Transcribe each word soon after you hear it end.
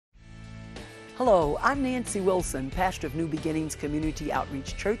Hello, I'm Nancy Wilson, pastor of New Beginnings Community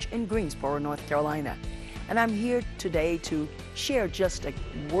Outreach Church in Greensboro, North Carolina. And I'm here today to share just a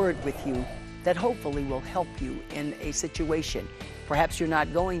word with you that hopefully will help you in a situation. Perhaps you're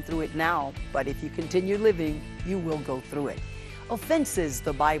not going through it now, but if you continue living, you will go through it. Offenses,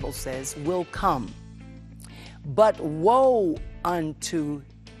 the Bible says, will come, but woe unto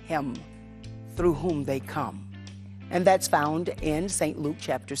him through whom they come. And that's found in St. Luke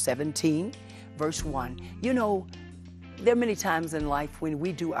chapter 17, verse 1. You know, there are many times in life when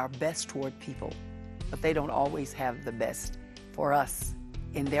we do our best toward people, but they don't always have the best for us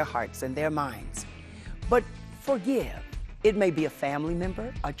in their hearts and their minds. But forgive. It may be a family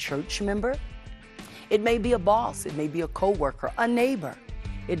member, a church member. It may be a boss. It may be a coworker, a neighbor.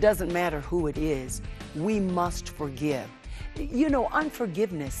 It doesn't matter who it is. We must forgive. You know,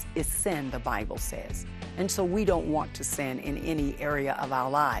 unforgiveness is sin, the Bible says. And so we don't want to sin in any area of our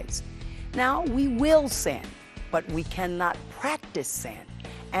lives. Now, we will sin, but we cannot practice sin.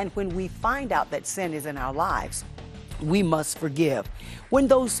 And when we find out that sin is in our lives, we must forgive. When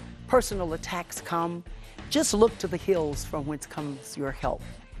those personal attacks come, just look to the hills from whence comes your help.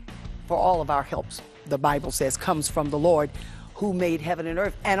 For all of our helps, the Bible says, comes from the Lord who made heaven and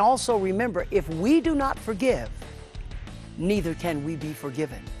earth. And also remember, if we do not forgive, neither can we be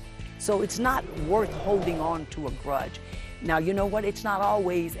forgiven. So it's not worth holding on to a grudge. Now, you know what? It's not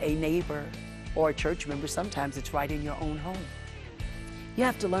always a neighbor or a church member. Sometimes it's right in your own home. You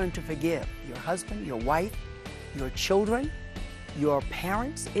have to learn to forgive your husband, your wife, your children, your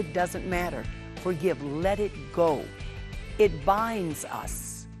parents. It doesn't matter. Forgive. Let it go. It binds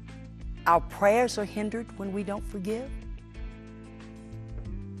us. Our prayers are hindered when we don't forgive.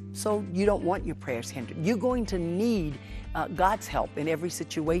 So you don't want your prayers hindered. You're going to need God's help in every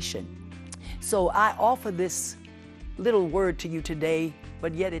situation. So I offer this little word to you today,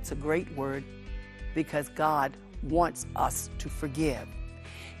 but yet it's a great word because God wants us to forgive.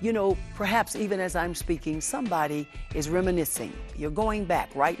 You know, perhaps even as I'm speaking, somebody is reminiscing. You're going back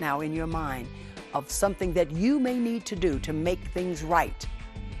right now in your mind of something that you may need to do to make things right.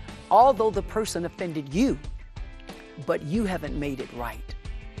 Although the person offended you, but you haven't made it right.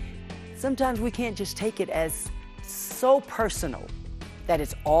 Sometimes we can't just take it as so personal that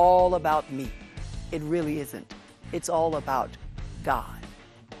it's all about me. It really isn't. It's all about God.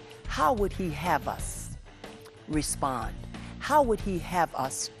 How would He have us respond? How would He have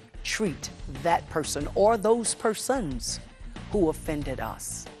us treat that person or those persons who offended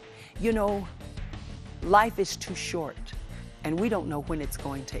us? You know, life is too short and we don't know when it's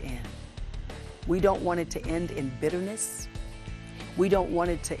going to end. We don't want it to end in bitterness. We don't want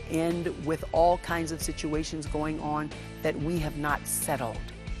it to end with all kinds of situations going on that we have not settled.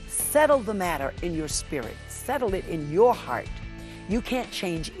 Settle the matter in your spirit. Settle it in your heart. You can't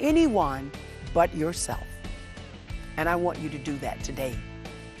change anyone but yourself. And I want you to do that today.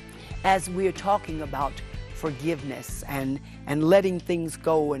 As we're talking about forgiveness and letting things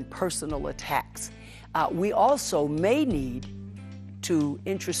go and personal attacks, we also may need to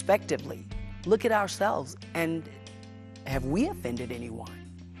introspectively look at ourselves and have we offended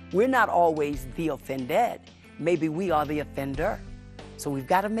anyone? We're not always the offended. Maybe we are the offender. So we've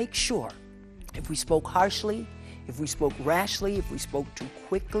got to make sure if we spoke harshly, if we spoke rashly, if we spoke too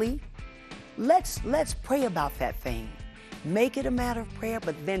quickly, let's pray about that thing. Make it a matter of prayer,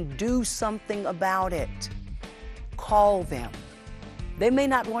 but then do something about it. Call them. They may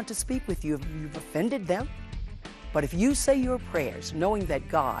not want to speak with you if you've offended them, but if you say your prayers, knowing that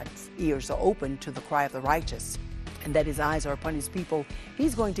God's ears are open to the cry of the righteous, and that His eyes are upon His people,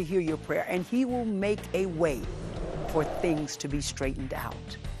 He's going to hear your prayer and He will make a way for things to be straightened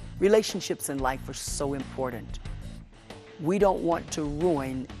out. Relationships in life are so important. We don't want to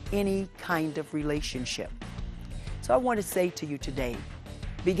ruin any kind of relationship. So I want to say to you today,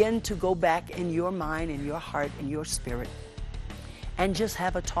 begin to go back in your mind, in your heart, in your spirit, and just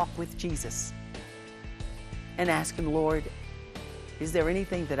have a talk with Jesus and ask Him, Lord, is there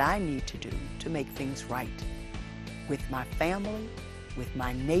anything that I need to do to make things right? With my family, with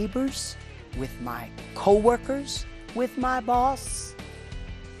my neighbors, with my co-workers, with my boss.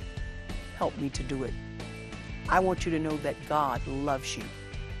 Help me to do it. I want you to know that God loves you.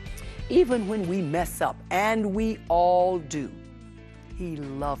 Even when we mess up, and we all do, He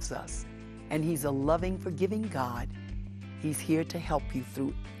loves us. And He's a loving, forgiving God. He's here to help you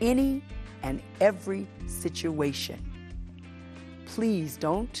through any and every situation. Please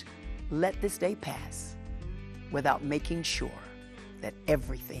don't let this day pass without making sure that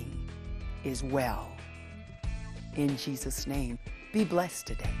everything is well. In Jesus' name, be blessed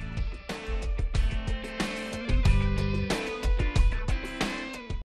today.